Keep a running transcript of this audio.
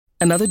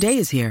Another day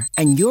is here,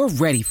 and you're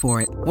ready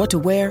for it. What to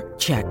wear?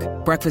 Check.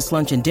 Breakfast,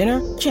 lunch, and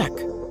dinner? Check.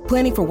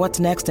 Planning for what's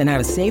next and how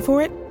to save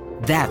for it?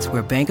 That's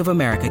where Bank of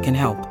America can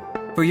help.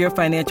 For your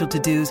financial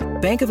to-dos,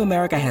 Bank of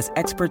America has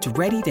experts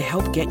ready to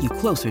help get you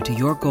closer to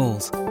your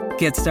goals.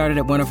 Get started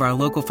at one of our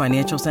local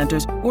financial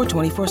centers or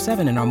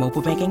 24/7 in our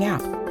mobile banking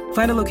app.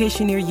 Find a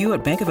location near you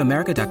at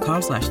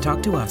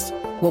bankofamerica.com/talktous.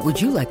 What would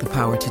you like the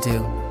power to do?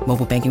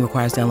 Mobile banking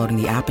requires downloading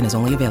the app and is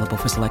only available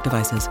for select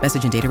devices.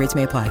 Message and data rates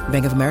may apply.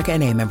 Bank of America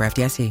N.A., member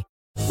FDIC.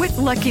 With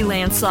Lucky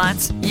Land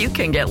Slots, you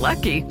can get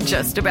lucky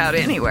just about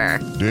anywhere.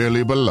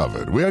 Dearly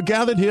beloved, we are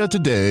gathered here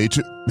today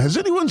to... Has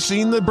anyone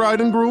seen the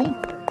bride and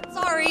groom?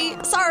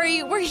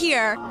 Sorry, we're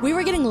here. We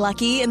were getting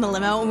lucky in the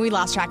limo and we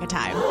lost track of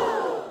time.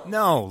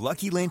 No,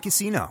 Lucky Land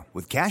Casino,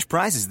 with cash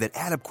prizes that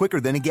add up quicker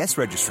than a guest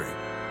registry.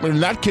 In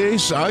that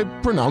case, I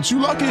pronounce you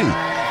lucky.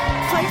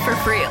 Play for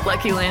free at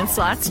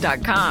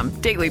LuckyLandSlots.com.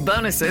 Daily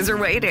bonuses are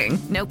waiting.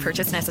 No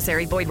purchase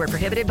necessary. Void where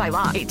prohibited by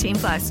law.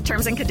 18+.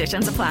 Terms and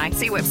conditions apply.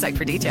 See website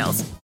for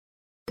details.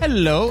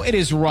 Hello, it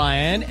is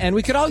Ryan, and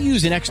we could all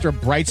use an extra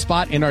bright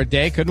spot in our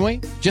day, couldn't we?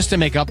 Just to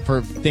make up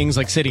for things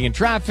like sitting in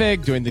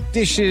traffic, doing the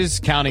dishes,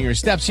 counting your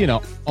steps, you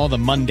know, all the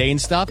mundane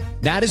stuff.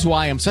 That is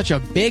why I'm such a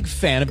big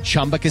fan of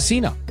Chumba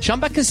Casino.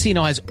 Chumba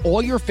Casino has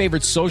all your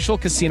favorite social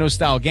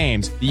casino-style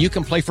games that you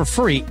can play for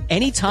free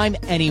anytime,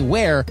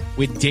 anywhere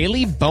with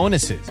daily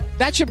bonuses.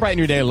 That should brighten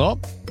your day a little.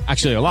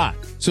 Actually, a lot.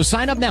 So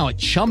sign up now at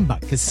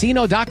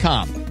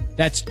ChumbaCasino.com.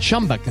 That's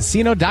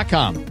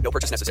ChumbaCasino.com. No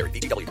purchase necessary.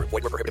 VGW Group.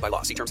 Void where prohibited by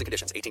law. See terms and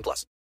conditions.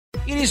 18+.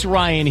 It is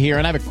Ryan here,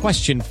 and I have a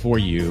question for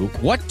you.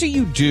 What do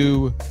you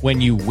do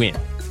when you win?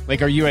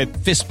 Like, are you a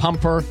fist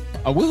pumper,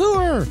 a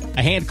woohooer,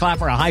 a hand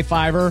clapper, a high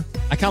fiver?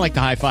 I kind of like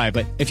the high five,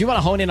 but if you want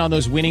to hone in on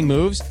those winning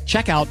moves,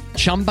 check out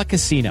Chumba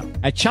Casino.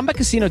 At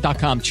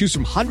ChumbaCasino.com, choose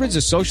from hundreds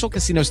of social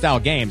casino-style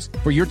games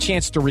for your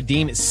chance to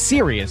redeem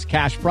serious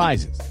cash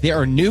prizes. There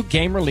are new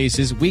game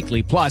releases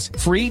weekly, plus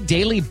free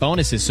daily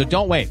bonuses, so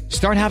don't wait.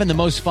 Start having the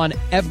most fun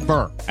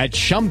ever at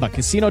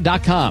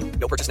ChumbaCasino.com.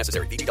 No purchase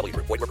necessary. VGW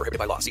Group. Void where prohibited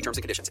by law. See terms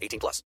and conditions.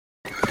 18+.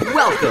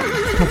 Welcome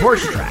to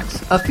Horse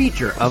Tracks, a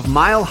feature of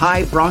Mile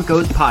High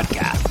Broncos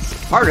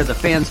podcasts, part of the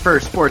Fans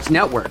First Sports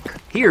Network.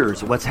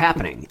 Here's what's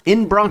happening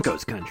in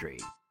Broncos country.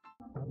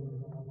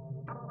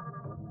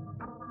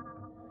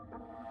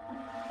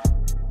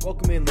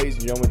 Welcome in, ladies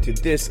and gentlemen, to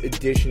this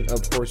edition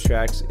of Horse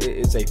Tracks. It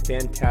is a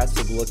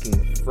fantastic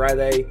looking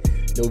Friday,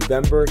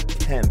 November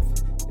 10th.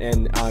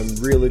 And I'm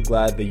really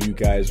glad that you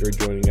guys are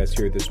joining us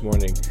here this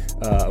morning,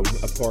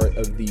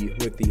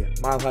 with the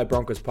Mile High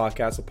Broncos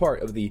podcast, a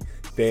part of the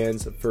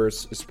Fans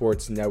First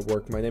Sports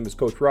Network. My name is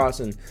Coach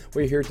Ross, and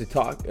we're here to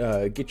talk,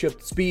 get you up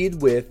to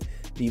speed with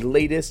the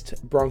latest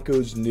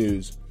Broncos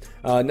news.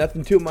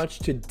 Nothing too much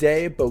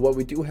today, but what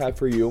we do have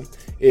for you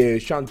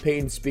is Sean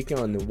Payton speaking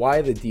on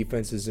why the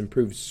defense has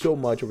improved so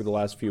much over the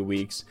last few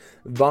weeks.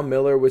 Von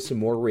Miller with some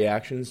more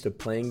reactions to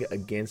playing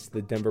against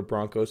the Denver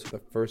Broncos for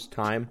the first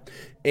time,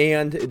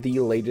 and the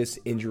latest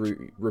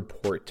injury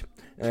report.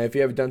 If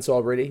you haven't done so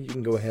already, you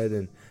can go ahead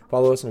and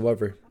follow us on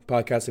whatever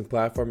podcasting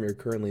platform you're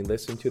currently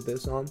listening to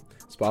this on.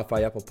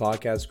 Spotify, Apple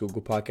Podcasts,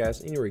 Google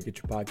Podcasts, anywhere you get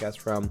your podcast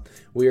from.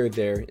 We are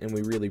there, and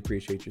we really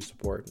appreciate your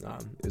support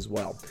as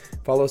well.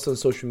 Follow us on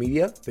social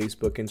media,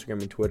 Facebook,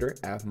 Instagram, and Twitter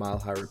at Mile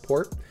High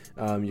Report.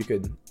 You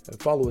could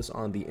follow us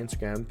on the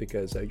Instagram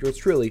because yours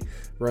truly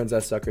runs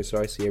that sucker, so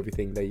I see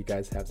everything that you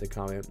guys have to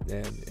comment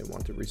and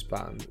want to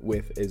respond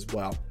with as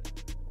well.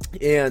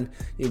 And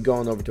you can go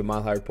on over to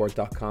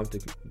milehighreport.com to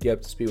get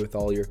up to speed with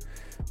all your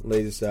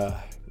latest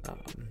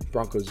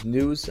Broncos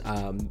news.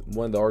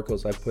 One of the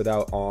articles I put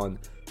out on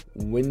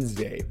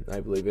Wednesday,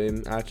 I believe,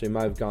 and actually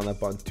might have gone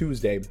up on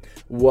Tuesday,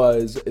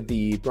 was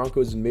the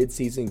Broncos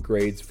midseason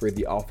grades for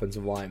the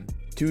offensive line.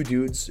 Two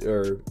dudes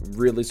are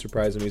really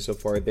surprising me so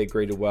far. They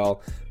graded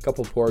well, a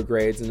couple poor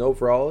grades, and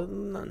overall,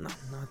 not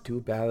too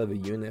bad of a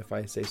unit if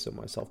I say so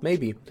myself.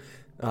 Maybe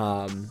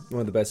one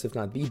of the best, if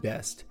not the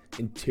best,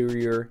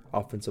 interior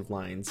offensive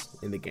lines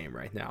in the game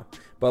right now.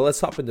 But let's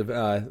hop into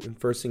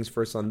first things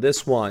first on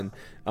this one.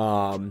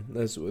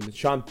 This with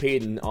Sean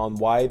Payton on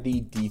why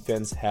the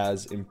defense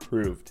has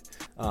improved.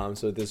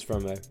 So this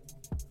from an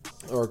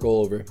article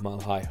over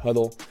Mile High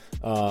Huddle.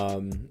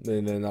 And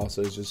then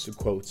also just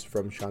quotes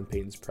from Sean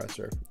Payton's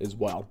presser as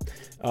well.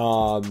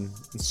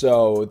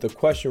 So the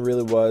question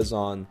really was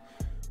on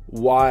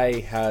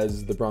why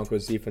has the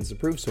Broncos defense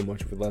improved so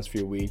much over the last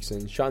few weeks?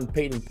 And Sean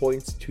Payton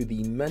points to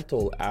the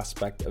mental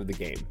aspect of the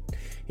game.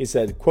 He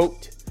said,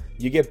 quote,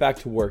 "You get back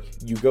to work,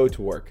 you go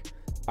to work.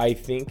 I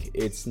think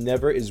it's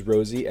never as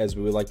rosy as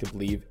we would like to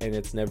believe, and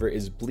it's never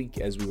as bleak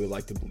as we would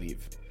like to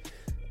believe.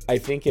 I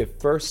think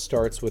it first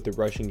starts with the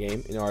rushing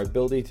game and our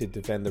ability to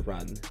defend the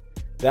run.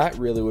 That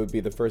really would be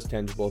the first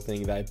tangible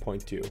thing that I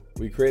point to.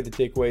 We create the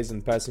takeaways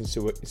and passing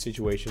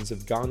situations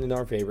have gone in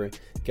our favor.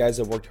 Guys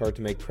have worked hard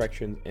to make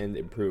correction and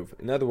improve.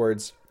 In other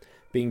words,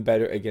 being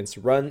better against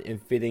the run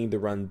and fitting the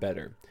run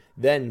better.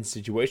 Then,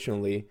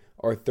 situationally,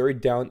 our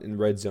third down and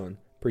red zone,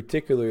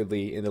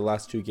 particularly in the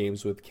last two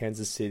games with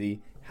Kansas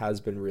City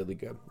has been really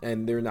good.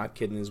 And they're not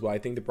kidding as well. I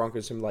think the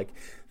Broncos have like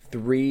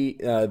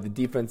the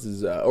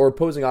defenses or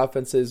opposing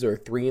offenses are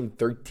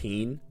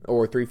 3-13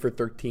 or 3 for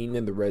 13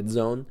 in the red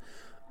zone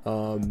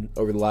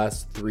over the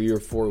last 3 or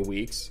 4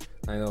 weeks.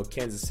 I know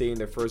Kansas City in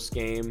their first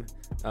game,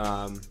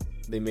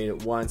 they made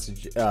it once.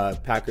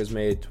 Packers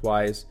made it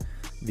twice.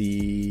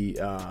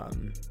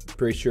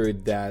 Pretty sure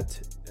that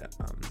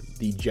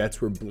the Jets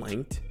were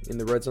blanked in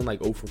the red zone,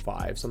 like 0 for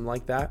 5, something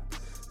like that.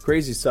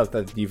 Crazy stuff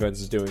that the defense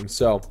is doing.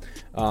 So,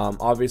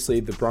 obviously,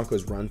 the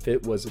Broncos' run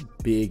fit was a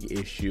big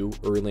issue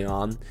early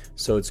on.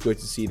 So, it's good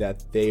to see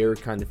that they're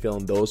kind of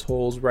filling those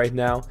holes right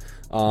now.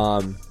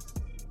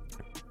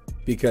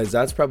 Because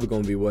that's probably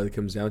going to be what it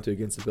comes down to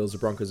against the Bills. The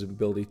Broncos'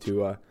 ability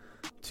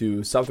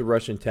to stop the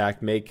rushing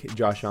attack, make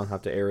Josh Allen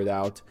have to air it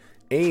out,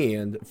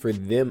 and for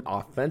them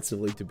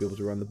offensively to be able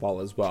to run the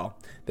ball as well.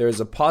 There is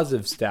a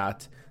positive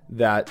stat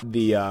that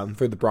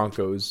for the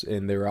Broncos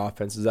in their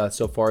offense is that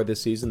so far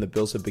this season, the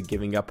Bills have been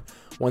giving up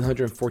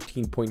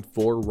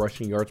 114.4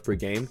 rushing yards per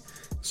game.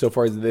 So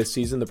far this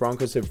season, the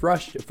Broncos have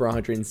rushed for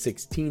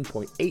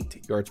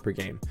 116.8 yards per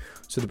game.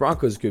 So the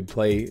Broncos could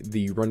play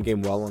the run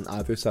game well on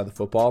either side of the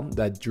football.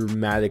 That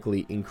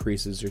dramatically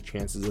increases their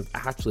chances of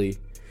actually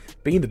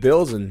beating the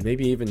Bills and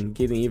maybe even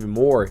getting even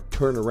more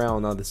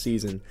turnaround on the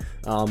season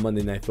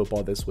Monday Night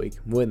Football this week.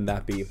 Wouldn't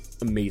that be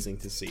amazing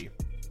to see?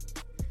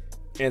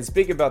 And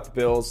speaking about the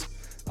Bills,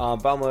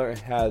 Von Miller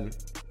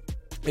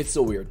it's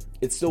still weird.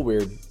 It's still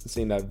weird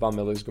seeing that Von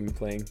Miller is going to be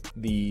playing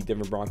the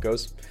Denver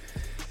Broncos.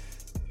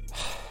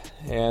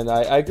 And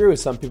I agree with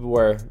some people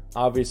where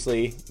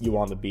obviously you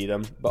want to beat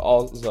him, but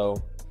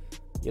also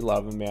you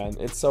love him, man.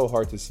 It's so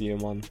hard to see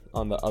him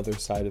on the other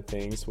side of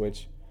things,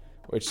 which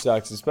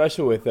sucks,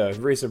 especially with a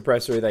recent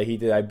presser that he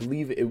did. I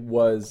believe it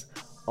was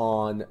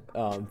on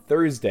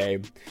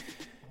Thursday.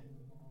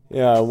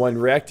 When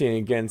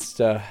reacting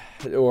to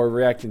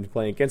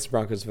playing against the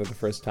Broncos for the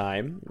first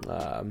time,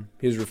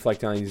 he was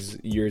reflecting on his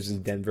years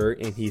in Denver,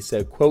 and he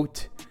said,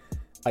 quote,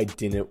 "I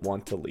didn't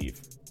want to leave."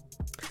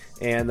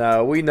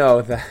 And we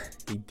know that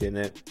he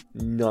didn't.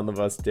 None of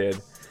us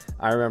did.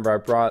 I remember I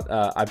bought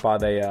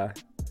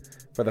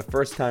for the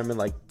first time in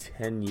like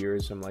 10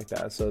 years, something like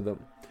that. So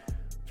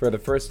for the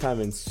first time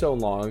in so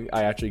long,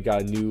 I actually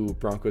got a new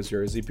Broncos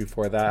jersey.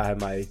 Before that, I had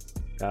my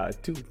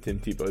 2 Tim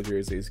Tebow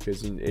jerseys,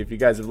 because if you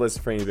guys have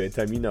listened for any bit of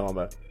time, you know I'm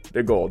a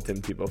big old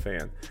Tim Tebow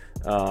fan.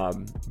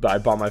 But I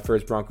bought my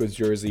first Broncos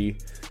jersey.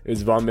 It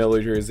was a Von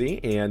Miller jersey,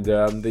 and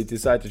they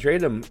decided to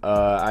trade him.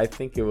 I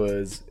think it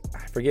was,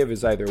 I forget if it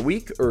was either a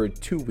week or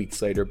 2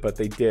 weeks later, but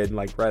they did,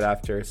 like, right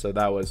after. So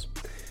that was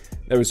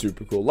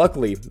super cool.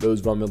 Luckily,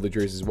 those Von Miller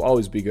jerseys will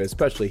always be good,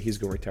 especially he's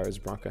going to retire as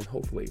a Bronco, and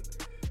hopefully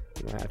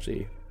he might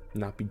actually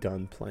not be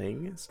done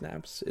playing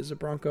snaps as a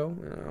Bronco.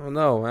 I don't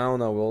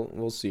know.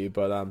 We'll see.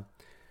 But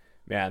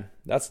man,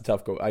 that's a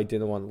tough go. I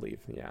didn't want to leave.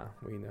 Yeah,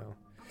 we know.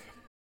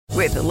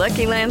 With the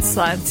Lucky Land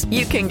Slots,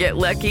 you can get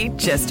lucky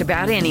just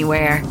about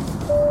anywhere.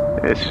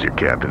 This is your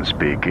captain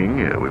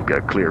speaking. We've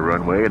got clear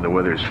runway and the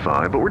weather's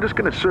fine, but we're just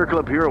going to circle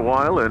up here a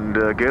while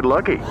and get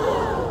lucky.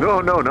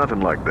 No,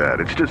 nothing like that.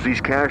 It's just these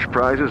cash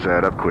prizes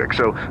add up quick.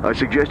 So I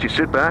suggest you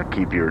sit back,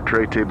 keep your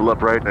tray table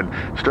upright, and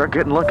start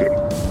getting lucky.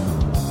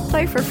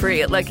 Play for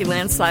free at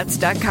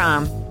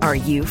LuckyLandSlots.com. Are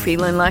you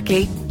feeling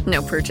lucky?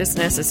 No purchase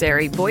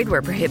necessary. Void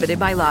where prohibited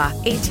by law.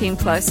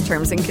 18+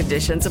 terms and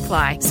conditions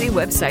apply. See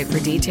website for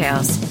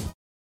details.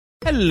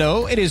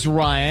 Hello, it is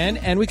Ryan,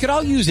 and we could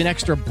all use an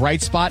extra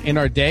bright spot in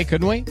our day,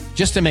 couldn't we?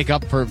 Just to make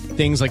up for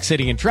things like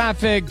sitting in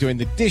traffic, doing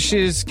the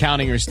dishes,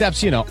 counting your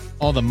steps,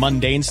 all the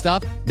mundane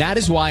stuff. That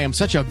is why I'm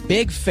such a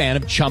big fan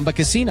of Chumba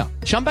Casino.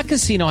 Chumba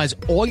Casino has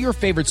all your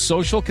favorite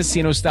social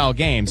casino-style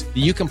games that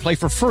you can play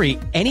for free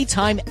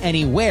anytime,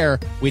 anywhere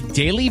with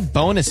daily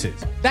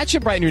bonuses. That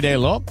should brighten your day a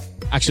little.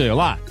 Actually, a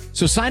lot.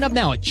 So sign up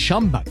now at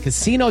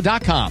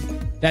ChumbaCasino.com.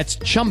 That's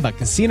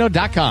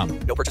ChumbaCasino.com.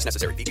 No purchase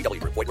necessary.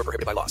 VGW Group. Void where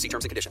prohibited by law. See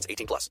terms and conditions.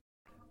 18+.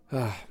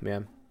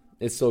 Man,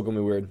 it's still going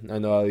to be weird. I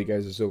know all you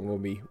guys are still going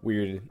to be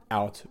weirded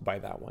out by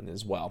that one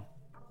as well.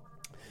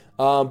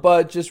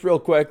 But just real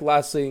quick,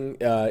 last thing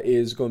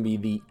is going to be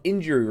the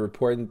injury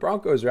report. And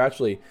Broncos are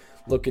actually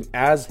looking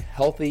as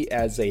healthy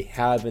as they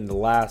have in the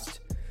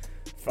last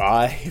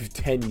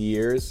 5-10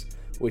 years,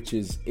 which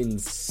is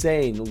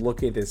insane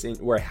looking at this.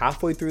 We're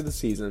halfway through the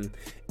season,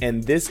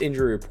 and this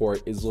injury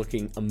report is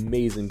looking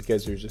amazing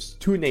because there's just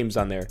 2 names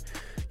on there.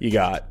 You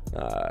got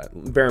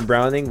Baron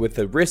Browning with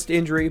a wrist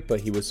injury,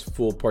 but he was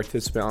full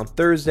participant on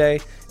Thursday.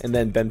 And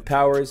then Ben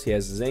Powers, he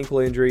has his ankle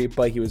injury,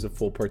 but he was a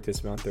full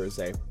participant on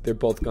Thursday. They're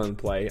both going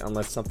to play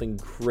unless something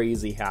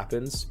crazy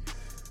happens.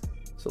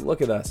 So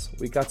look at us.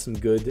 We got some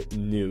good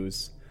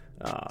news.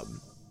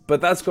 But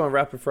that's going to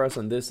wrap it for us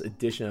on this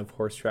edition of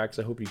Horse Tracks.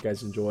 I hope you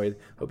guys enjoyed.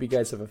 Hope you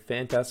guys have a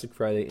fantastic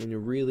Friday and a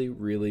really,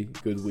 really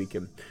good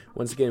weekend.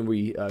 Once again,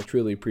 we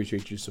truly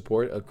appreciate your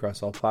support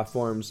across all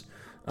platforms,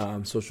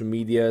 social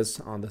medias,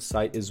 on the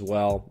site as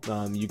well.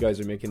 You guys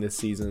are making this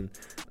season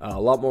a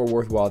lot more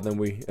worthwhile than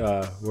we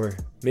were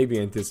maybe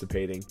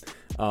anticipating.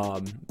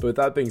 But with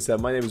that being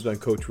said, my name has been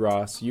Coach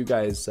Ross. You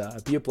guys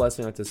be a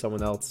blessing to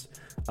someone else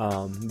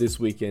this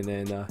weekend,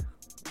 and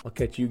I'll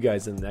catch you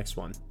guys in the next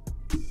one.